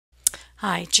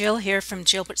Hi, Jill here from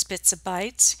Gilbert's Bits of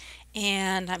Bites,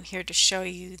 and I'm here to show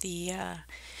you the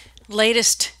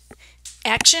latest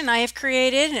action I have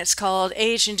created, and it's called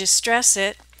Age and Distress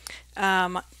It.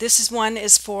 This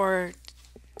is for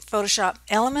Photoshop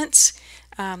Elements.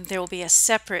 There will be a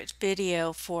separate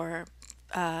video for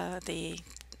the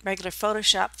regular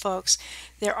Photoshop folks.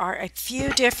 There are a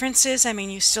few differences. I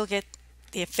mean, you still get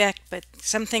the effect, but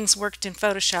some things worked in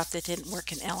Photoshop that didn't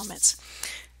work in Elements.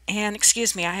 And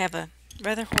excuse me, I have a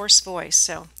rather hoarse voice,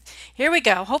 so here we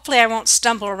go. Hopefully I won't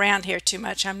stumble around here too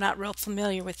much. I'm not real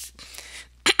familiar with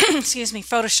excuse me,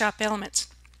 Photoshop Elements.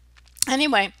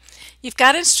 Anyway, you've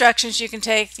got instructions you can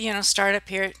take, start up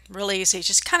here, real easy.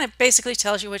 Just kind of basically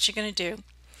tells you what you're going to do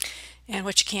and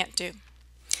what you can't do.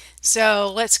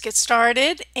 So let's get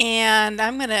started, and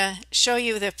I'm going to show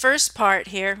you the first part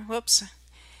here, whoops,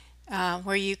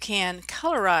 where you can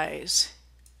colorize.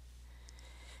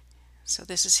 So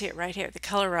this is here, right here, the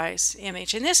colorize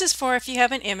image. And this is for if you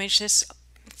have an image that's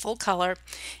full color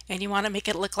and you want to make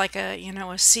it look like a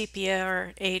sepia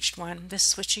or aged one. This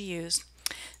is what you use.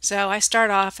 So I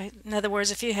start off, in other words,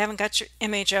 if you haven't got your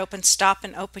image open, stop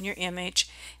and open your image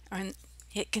and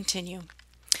hit continue.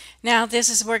 Now this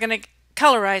is, we're going to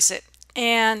colorize it.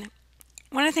 And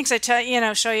one of the things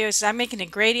I show you is I'm making a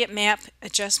gradient map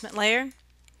adjustment layer.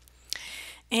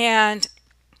 And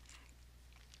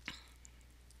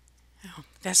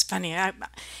that's funny.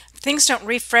 Things don't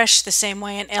refresh the same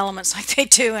way in Elements like they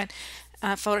do in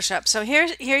Photoshop. So here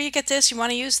you get this. You want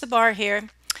to use the bar here.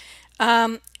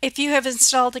 If you have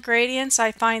installed the gradients,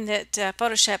 I find that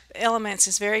Photoshop Elements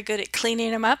is very good at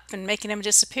cleaning them up and making them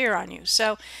disappear on you.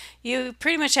 So you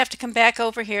pretty much have to come back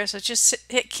over here. So just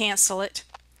hit cancel it.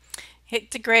 Hit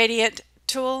the gradient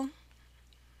tool.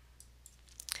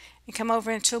 And come over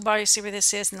in the toolbar, you see where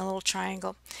this is in the little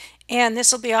triangle. And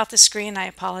this will be off the screen, I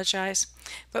apologize.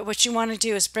 But what you want to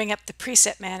do is bring up the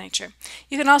preset manager.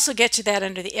 You can also get to that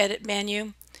under the edit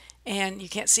menu, and you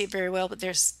can't see it very well, but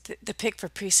there's the pick for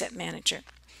preset manager.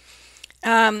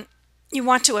 You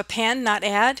want to append, not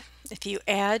add. If you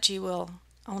add, you will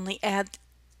only add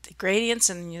the gradients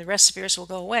and the rest of yours will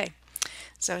go away.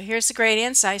 So here's the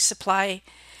gradients. I supply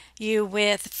you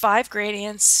with 5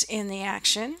 gradients in the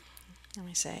action. Let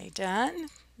me say done,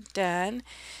 done.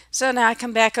 So now I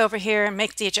come back over here and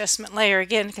make the adjustment layer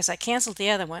again because I canceled the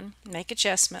other one. Make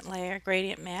adjustment layer,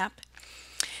 gradient map.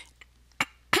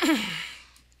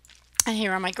 And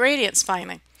here are my gradients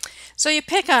finally. So you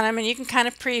pick on them and you can kind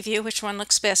of preview which one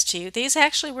looks best to you. These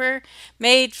actually were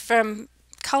made from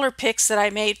color picks that I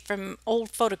made from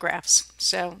old photographs.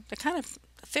 So they're kind of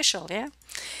official, yeah?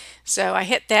 So I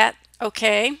hit that,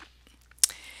 okay.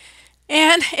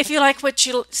 And if you like what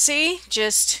you see,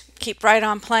 just keep right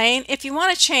on playing. If you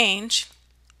want to change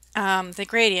the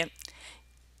gradient,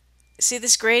 see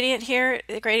this gradient here,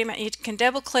 the gradient map, you can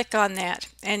double click on that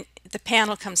and the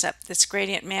panel comes up, this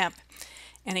gradient map.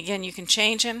 And again, you can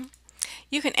change them.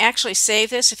 You can actually save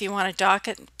this if you want to dock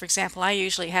it. For example, I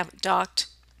usually have it docked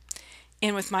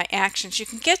in with my actions. You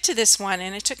can get to this one,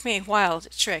 and it took me a while to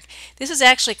trick. This is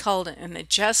actually called an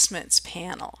adjustments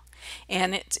panel.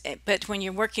 And but when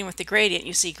you're working with the gradient,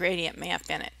 you see gradient map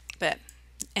in it. But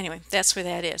anyway, that's where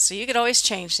that is. So you could always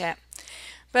change that.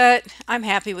 But I'm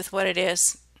happy with what it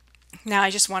is. Now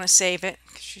I just want to save it.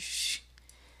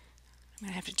 I'm going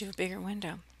to have to do a bigger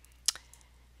window.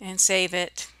 And save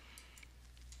it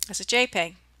as a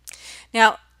JPEG.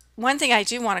 Now, one thing I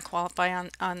do want to qualify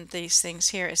on these things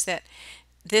here is that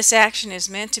this action is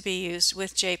meant to be used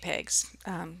with JPEGs.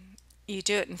 You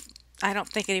do it, and I don't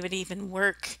think it would even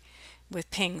work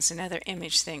with pings and other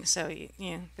image things. So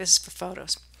this is for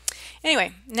photos.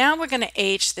 Anyway, now we're going to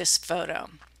age this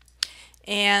photo,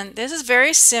 and this is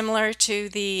very similar to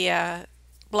the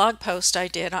blog post I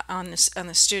did on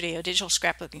the studio, Digital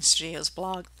Scrapbooking Studios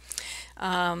blog,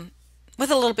 with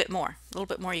a little bit more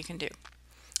you can do.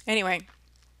 Anyway,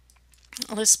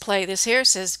 let's play this here. It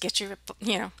says get your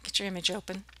image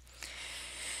open.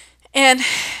 And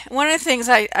one of the things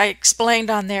I explained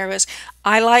on there was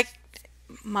I like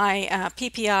my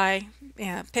PPI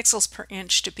pixels per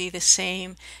inch to be the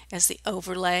same as the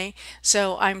overlay.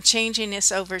 So I'm changing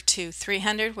this over to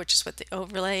 300, which is what the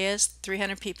overlay is,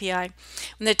 300 PPI.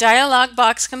 When the dialog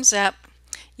box comes up,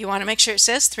 you want to make sure it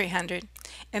says 300.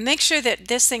 And make sure that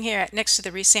this thing here next to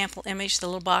the resample image, the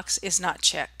little box, is not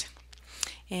checked.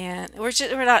 And we're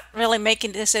not really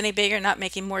making this any bigger, not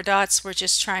making more dots. We're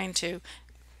just trying to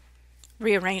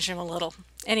rearrange them a little.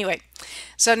 Anyway,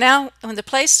 so now when the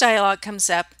place dialog comes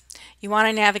up, you want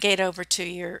to navigate over to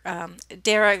your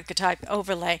daguerreotype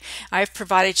overlay. I've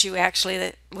provided you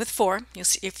actually with 4. You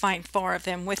find 4 of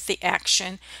them with the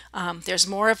action. There's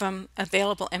more of them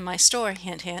available in my store,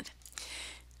 hint hint.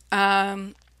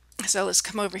 So let's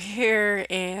come over here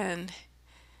and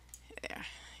there,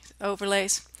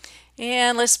 overlays.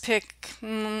 And let's pick,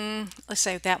 let's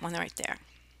say that one right there.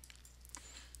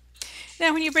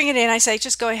 Now when you bring it in, I say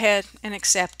just go ahead and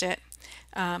accept it.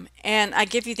 And I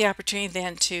give you the opportunity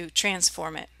then to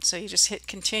transform it. So you just hit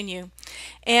continue.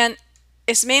 And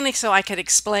it's mainly so I could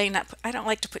explain. I don't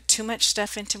like to put too much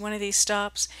stuff into one of these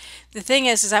stops. The thing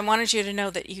is I wanted you to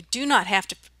know that you do not have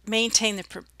to maintain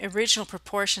the original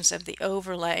proportions of the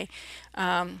overlay.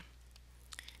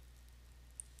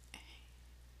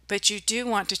 But you do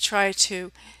want to try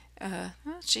to, oh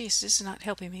geez, this is not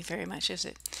helping me very much, is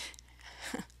it?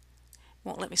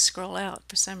 Won't let me scroll out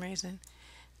for some reason.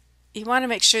 You want to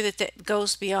make sure that that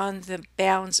goes beyond the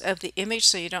bounds of the image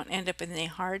so you don't end up in the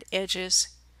hard edges.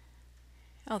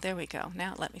 Oh, there we go.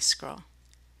 Now let me scroll.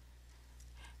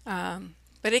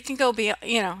 But it can go beyond,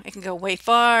 it can go way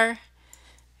far.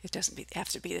 It doesn't have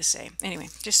to be the same. Anyway,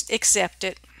 just accept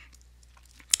it.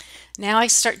 Now I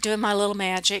start doing my little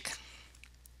magic.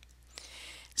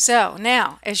 So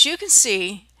now, as you can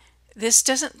see, this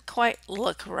doesn't quite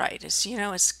look right. It's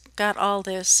got all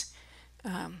this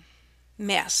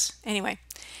mess. Anyway,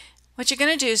 what you're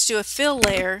going to do is do a fill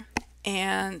layer,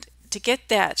 and to get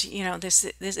that, this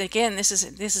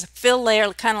is a fill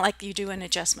layer, kind of like you do an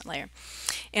adjustment layer,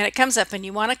 and it comes up, and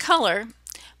you want a color,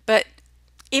 but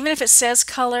even if it says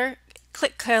color,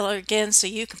 click color again so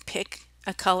you can pick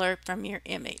a color from your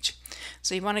image.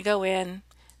 So you want to go in,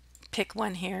 pick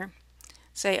one here,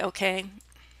 say okay,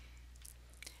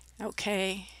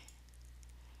 okay,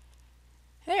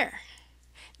 there.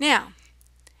 Now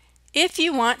if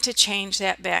you want to change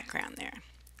that background there,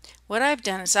 what I've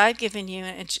done is I've given you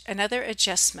another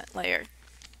adjustment layer,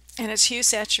 and it's hue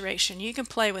saturation. You can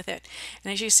play with it,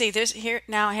 and as you see, there's here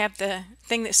now I have the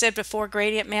thing that said before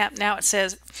gradient map. Now it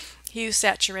says hue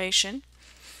saturation,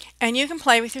 and you can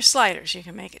play with your sliders. You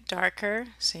can make it darker,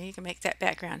 so you can make that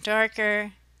background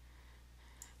darker.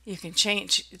 You can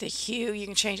change the hue. You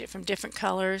can change it from different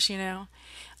colors.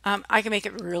 I can make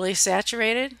it really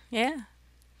saturated. Yeah.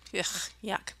 Ugh,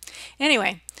 yuck.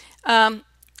 Anyway,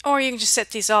 or you can just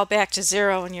set these all back to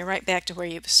 0 and you're right back to where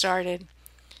you've started.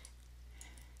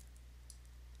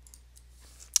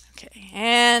 Okay,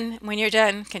 and when you're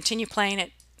done, continue playing.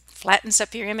 It flattens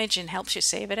up your image and helps you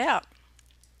save it out.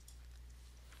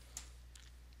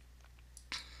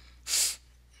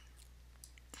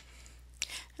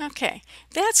 Okay,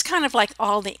 that's kind of like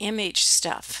all the image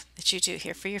stuff that you do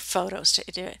here for your photos to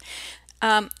do it.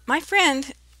 My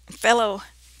friend, fellow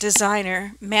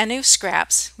designer Manu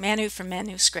from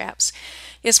Manu Scraps,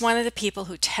 is one of the people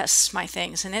who tests my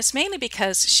things, and it's mainly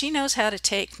because she knows how to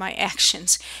take my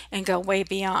actions and go way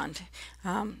beyond.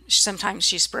 Sometimes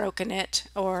she's broken it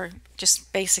or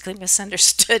just basically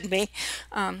misunderstood me.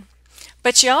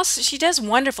 But she does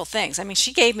wonderful things. I mean,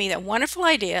 she gave me that wonderful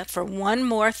idea for one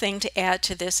more thing to add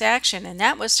to this action, and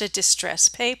that was to distress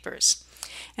papers.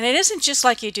 And it isn't just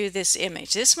like you do this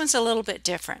image. This one's a little bit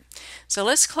different. So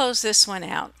let's close this one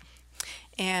out.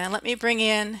 And let me bring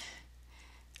in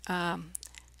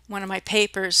one of my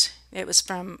papers.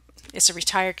 It's a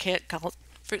retire kit called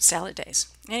Fruit Salad Days.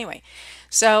 Anyway,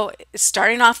 so it's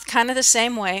starting off kind of the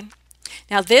same way.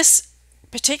 Now this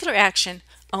particular action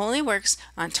only works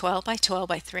on 12 by 12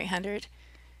 by 300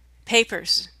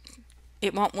 papers.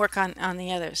 It won't work on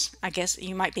the others. I guess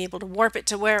you might be able to warp it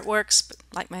to where it works, but,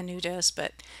 like Manu does,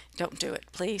 but don't do it,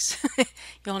 please. You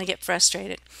only get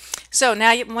frustrated. So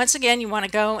now, once again, you want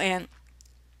to go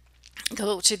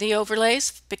to the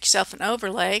overlays, pick yourself an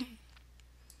overlay,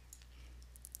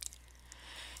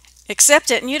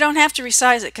 accept it, and you don't have to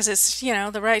resize it because it's,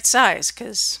 the right size,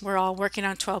 because we're all working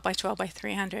on 12 by 12 by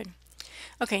 300.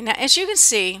 Okay, now as you can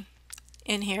see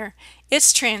in here,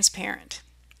 it's transparent.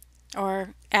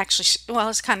 Or actually, well,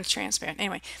 it's kind of transparent.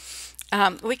 Anyway,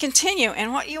 we continue,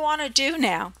 and what you want to do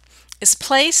now is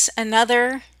place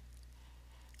another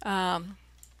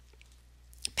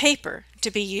paper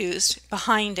to be used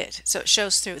behind it so it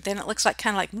shows through. Then it looks like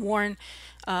kind of like worn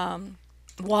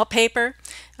wallpaper.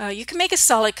 You can make a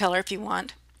solid color if you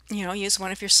want. Use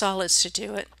one of your solids to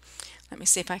do it. Let me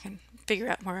see if I can figure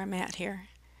out where I'm at here.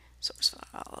 Source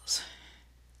files,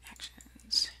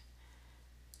 actions.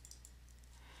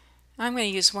 I'm going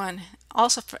to use one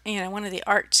also for, one of the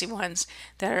artsy ones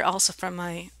that are also from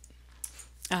my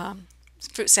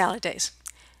Fruit Salad Days.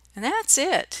 And that's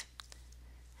it.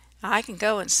 I can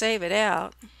go and save it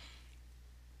out.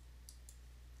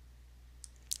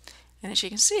 And as you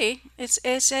can see,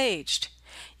 it's aged.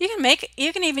 You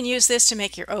can even use this to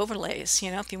make your overlays,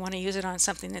 if you want to use it on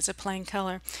something that's a plain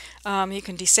color. You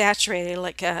can desaturate it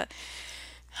like a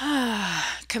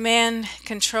Command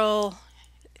Control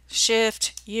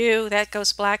Shift U, that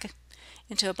goes black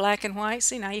into a black and white.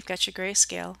 See, now you've got your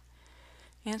grayscale.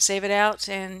 And save it out,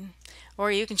 and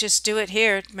or you can just do it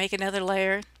here, make another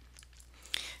layer.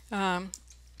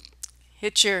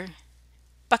 Hit your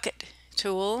bucket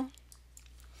tool,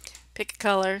 pick a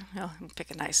color, well,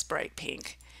 pick a nice bright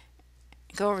pink,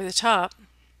 go over the top,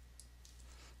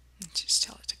 and just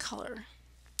tell it to color,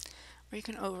 or you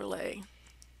can overlay.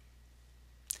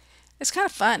 It's kind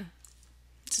of fun.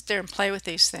 Sit there and play with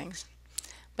these things.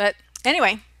 But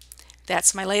anyway,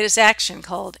 that's my latest action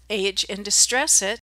called Age in Distress It.